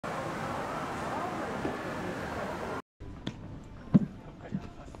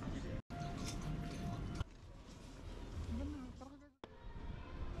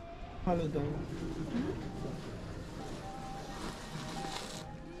halo daw.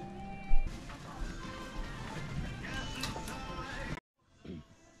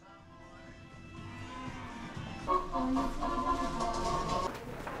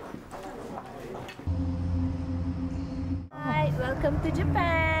 Hi, welcome to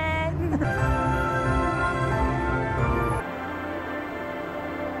Japan!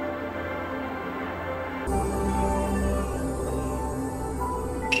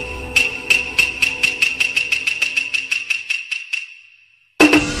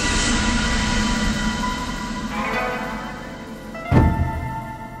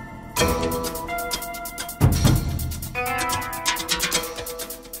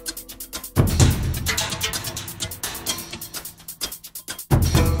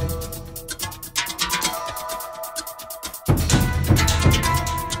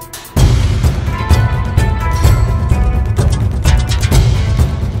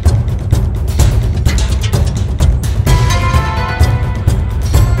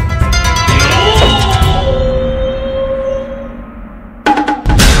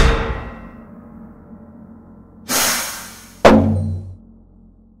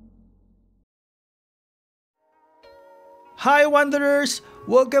 Hi Wanderers!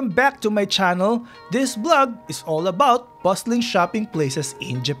 Welcome back to my channel. This vlog is all about bustling shopping places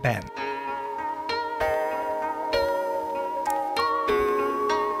in Japan.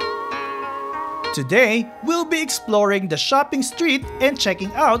 Today, we'll be exploring the shopping street and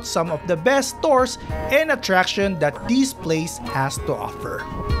checking out some of the best stores and attractions that this place has to offer.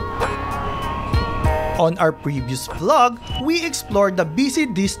 On our previous vlog, we explored the busy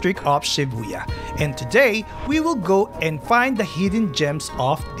district of Shibuya, and today we will go and find the hidden gems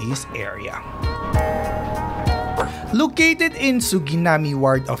of this area. Located in Suginami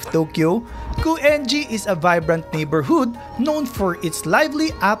ward of Tokyo, Koenji is a vibrant neighborhood known for its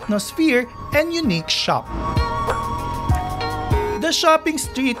lively atmosphere and unique shop. The shopping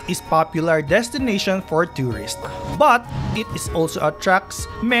street is a popular destination for tourists, but it also attracts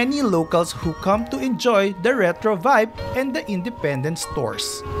many locals who come to enjoy the retro vibe and the independent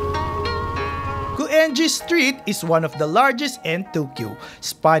stores. Koenji Street is one of the largest in Tokyo,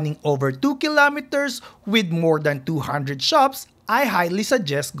 spanning over 2 kilometers with more than 200 shops. I highly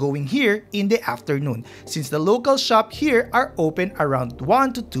suggest going here in the afternoon since the local shops here are open around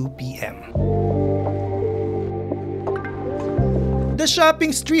 1 to 2 p.m. The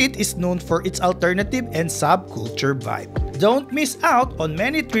shopping street is known for its alternative and subculture vibe. Don't miss out on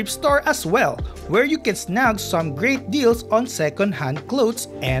many thrift stores as well, where you can snag some great deals on second-hand clothes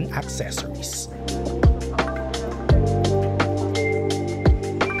and accessories.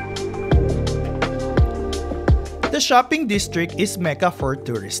 The shopping district is mecca for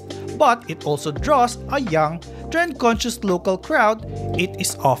tourists, but it also draws a young, trend-conscious local crowd. It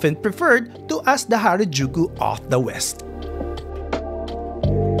is often referred to as the Harajuku of the West.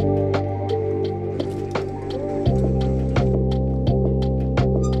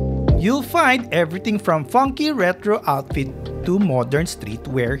 You'll find everything from funky retro outfit to modern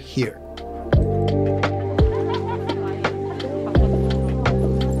streetwear here.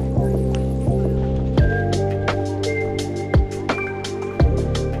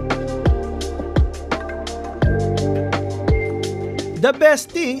 The best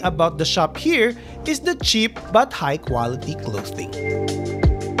thing about the shop here is the cheap but high quality clothing.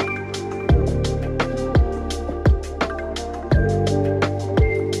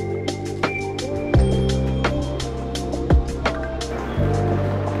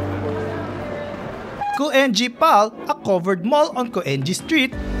 Koenji Pal, a covered mall on Koenji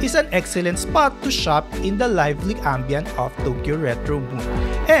Street, is an excellent spot to shop in the lively ambient of Tokyo retro mood,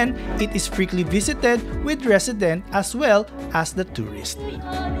 and it is frequently visited with residents as well as the tourists.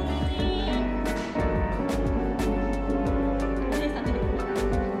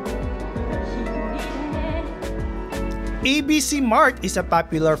 ABC Mart is a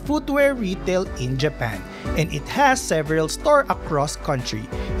popular footwear retail in Japan, and it has several stores across country,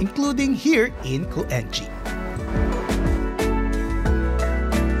 including here in Koenji.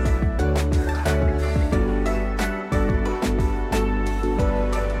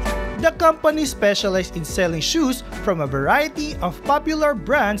 The company specializes in selling shoes from a variety of popular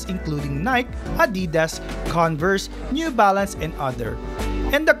brands including Nike, Adidas, Converse, New Balance, and others.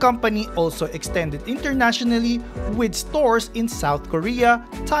 And the company also extended internationally with stores in South Korea,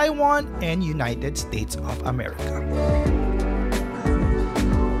 Taiwan, and United States of America.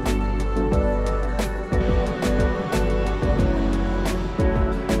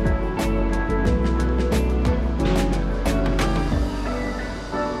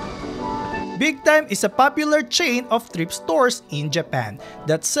 Big Time is a popular chain of thrift stores in Japan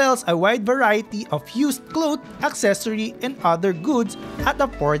that sells a wide variety of used clothes, accessories, and other goods at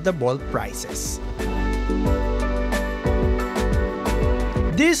affordable prices.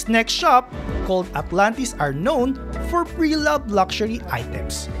 This next shop, called Atlantis, are known for pre-loved luxury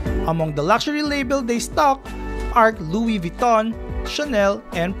items. Among the luxury labels they stock are Louis Vuitton, Chanel,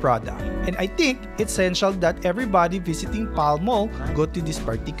 and Prada. And I think it's essential that everybody visiting Pal Mall go to this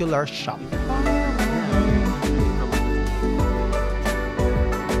particular shop.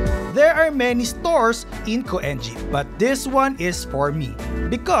 There are many stores in Koenji, but this one is for me.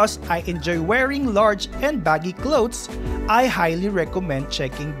 Because I enjoy wearing large and baggy clothes, I highly recommend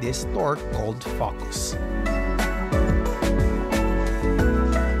checking this store called Focus.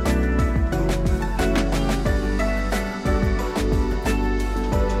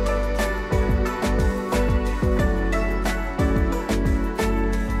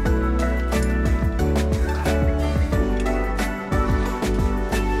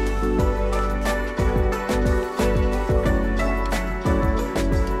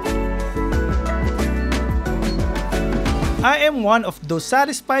 I am one of those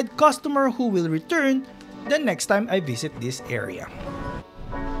satisfied customers who will return the next time I visit this area.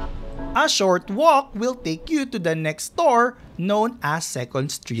 A short walk will take you to the next store known as 2nd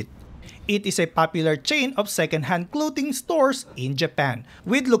Street. It is a popular chain of second-hand clothing stores in Japan.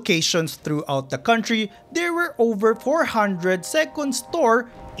 With locations throughout the country, there were over 400 second stores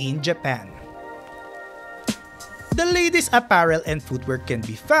in Japan. The latest apparel and footwear can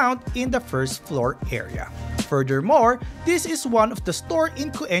be found in the first floor area. Furthermore, this is one of the stores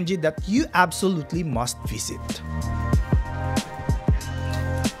in Koenji that you absolutely must visit.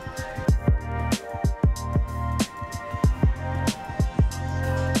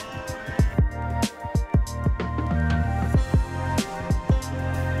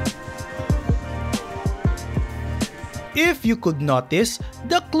 If you could notice,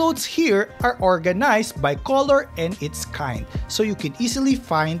 the clothes here are organized by color and its kind, so you can easily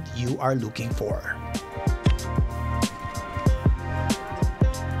find you are looking for.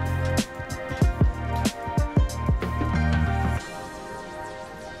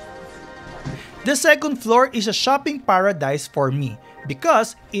 The second floor is a shopping paradise for me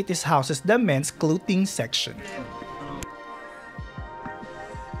because it houses the men's clothing section.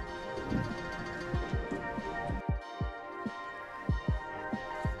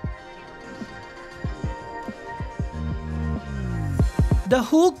 The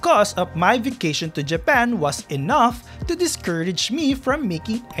whole cost of my vacation to Japan was enough to discourage me from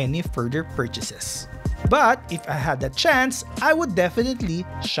making any further purchases. But if I had the chance, I would definitely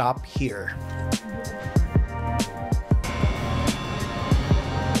shop here.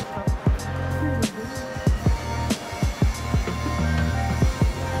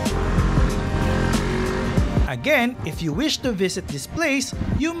 Again, if you wish to visit this place,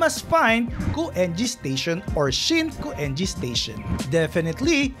 you must find Shin-Koenji Station or Shin-Koenji Station.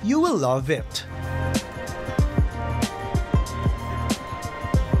 Definitely, you will love it.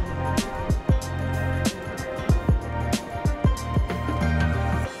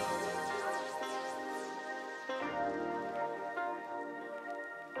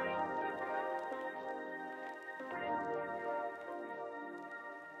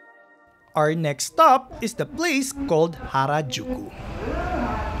 Our next stop is the place called Harajuku.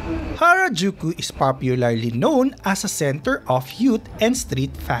 Harajuku is popularly known as a center of youth and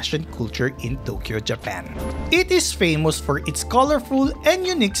street fashion culture in Tokyo, Japan. It is famous for its colorful and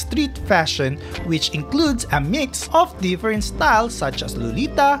unique street fashion, which includes a mix of different styles such as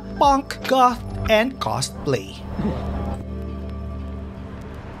Lolita, punk, goth, and cosplay.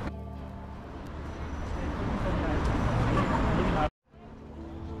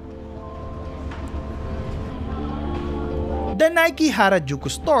 The Nike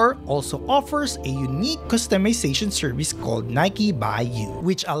Harajuku store also offers a unique customization service called Nike by You,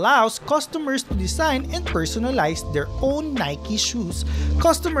 which allows customers to design and personalize their own Nike shoes.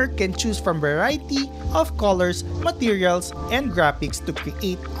 Customers can choose from a variety of colors, materials, and graphics to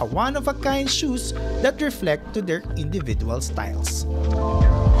create a one-of-a-kind shoes that reflect to their individual styles.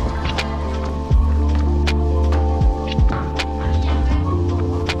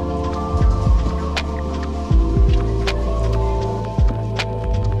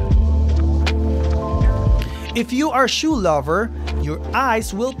 If you are a shoe lover, your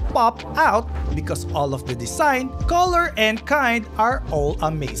eyes will pop out because all of the design, color, and kind are all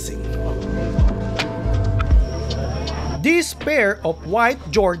amazing. This pair of white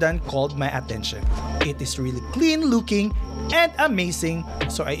Jordan called my attention. It is really clean looking and amazing,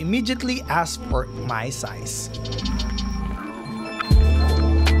 so I immediately asked for my size.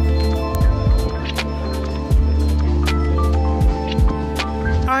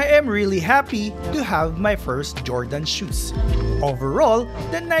 I am really happy to have my first Jordan shoes. Overall,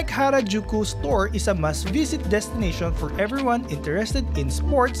 the Nike Harajuku store is a must-visit destination for everyone interested in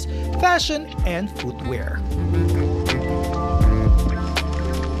sports, fashion, and footwear.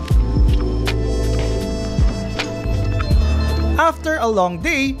 After a long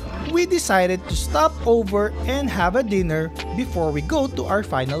day, we decided to stop over and have a dinner before we go to our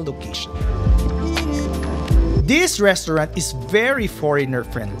final location. This restaurant is very foreigner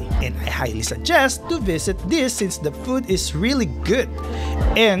friendly and I highly suggest to visit this since the food is really good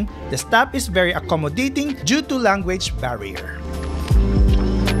and the staff is very accommodating due to language barrier.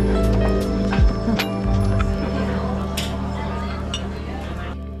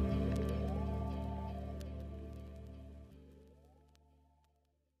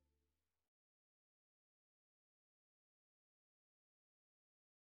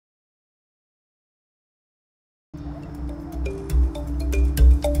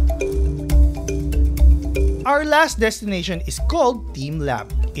 Our last destination is called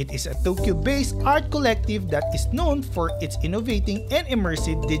Teamlab. It is a Tokyo-based art collective that is known for its innovating and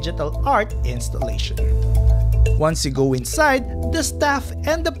immersive digital art installation. Once you go inside, the staff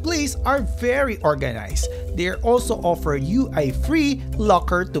and the place are very organized. They also offer you a free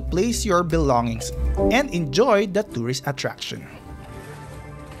locker to place your belongings and enjoy the tourist attraction.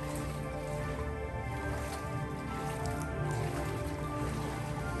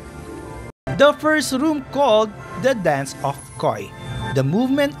 The first room called the Dance of Koi. The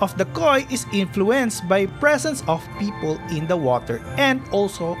movement of the koi is influenced by presence of people in the water and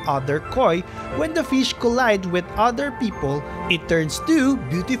also other koi. When the fish collide with other people, it turns to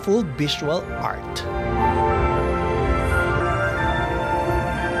beautiful visual art.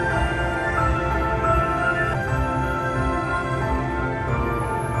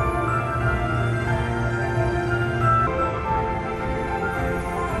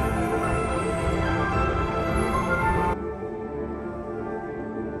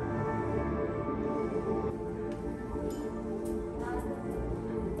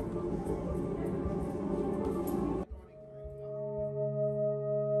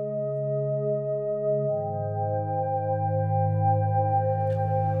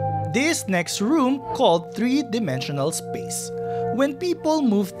 This next room called three-dimensional space. When people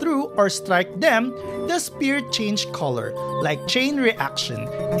move through or strike them, the spirit change color like chain reaction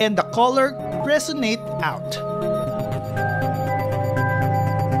and the color resonate out.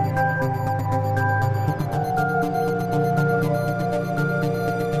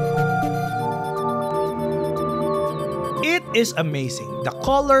 It is amazing. The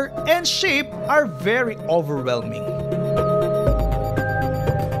color and shape are very overwhelming.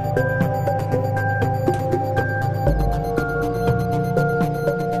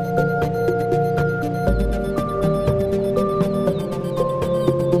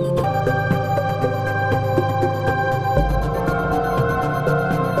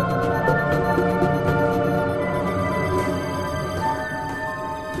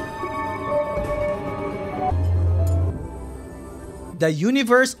 The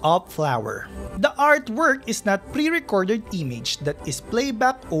Universe of Flower. The artwork is not pre-recorded image that is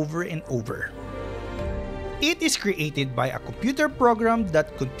playback over and over. It is created by a computer program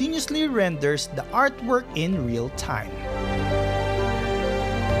that continuously renders the artwork in real time.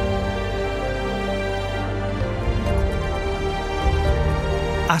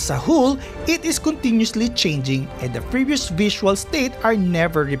 As a whole, it is continuously changing and the previous visual state are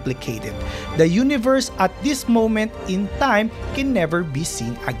never replicated. The universe at this moment in time can never be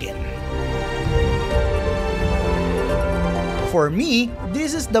seen again. For me,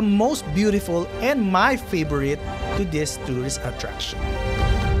 this is the most beautiful and my favorite to this tourist attraction.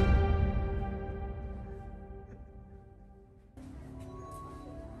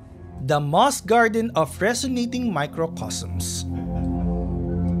 The Moss Garden of Resonating Microcosms.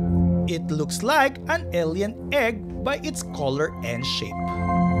 It looks like an alien egg by its color and shape.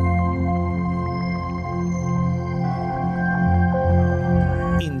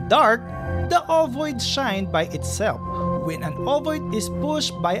 In dark, the ovoid shines by itself. When an ovoid is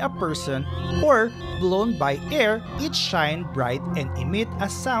pushed by a person or blown by air, it shines bright and emits a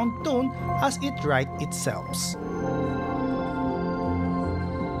sound tone as it writes itself.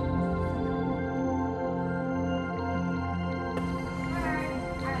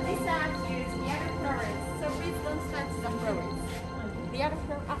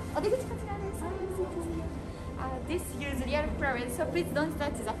 This use real flowers, so please don't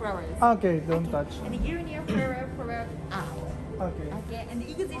touch the flowers. Okay, don't touch. And you near flower out. Okay. Okay, and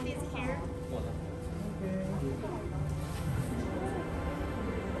the exit is here.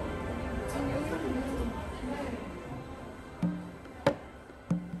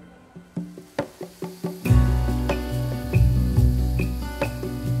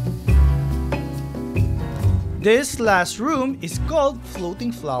 This last room is called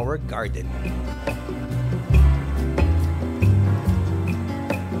Floating Flower Garden.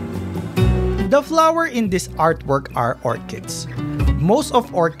 The flower in this artwork are orchids. Most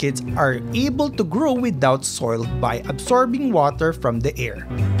of orchids are able to grow without soil by absorbing water from the air.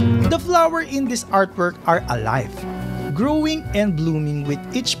 The flower in this artwork are alive, growing and blooming with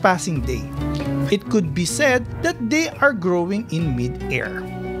each passing day. It could be said that they are growing in mid-air.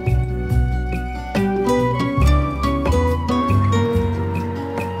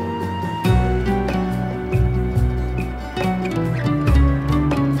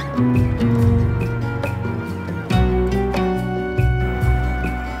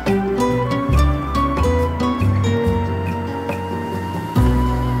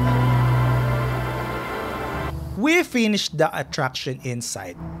 We finished the attraction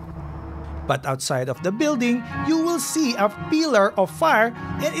inside. But outside of the building, you will see a pillar of fire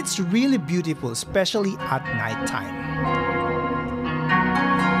and it's really beautiful, especially at night time.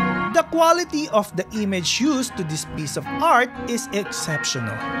 The quality of the image used to this piece of art is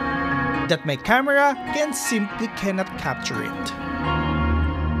exceptional, that my camera simply cannot capture it.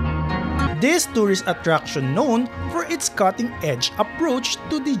 This tourist attraction known for its cutting-edge approach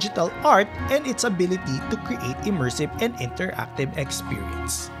to digital art and its ability to create immersive and interactive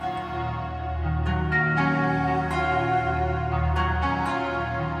experience.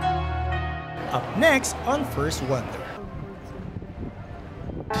 Up next on First Wonder.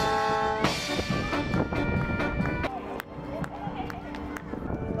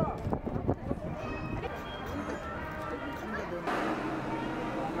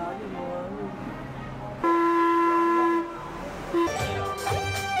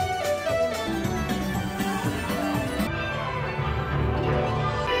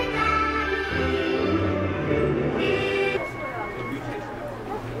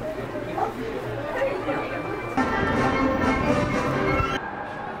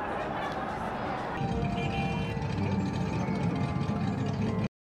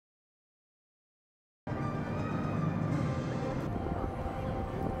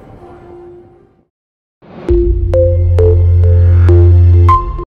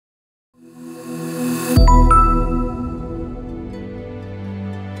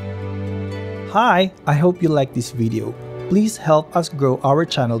 Hi, I hope you like this video. Please help us grow our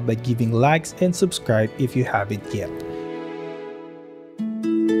channel by giving likes and subscribe if you haven't yet.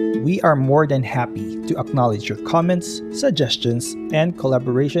 We are more than happy to acknowledge your comments, suggestions, and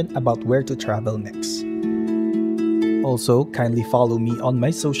collaboration about where to travel next. Also, kindly follow me on my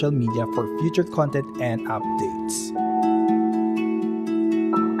social media for future content and updates.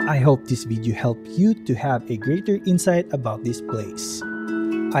 I hope this video helped you to have a greater insight about this place.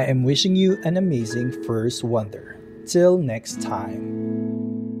 I am wishing you an amazing First Wonder. Till next time.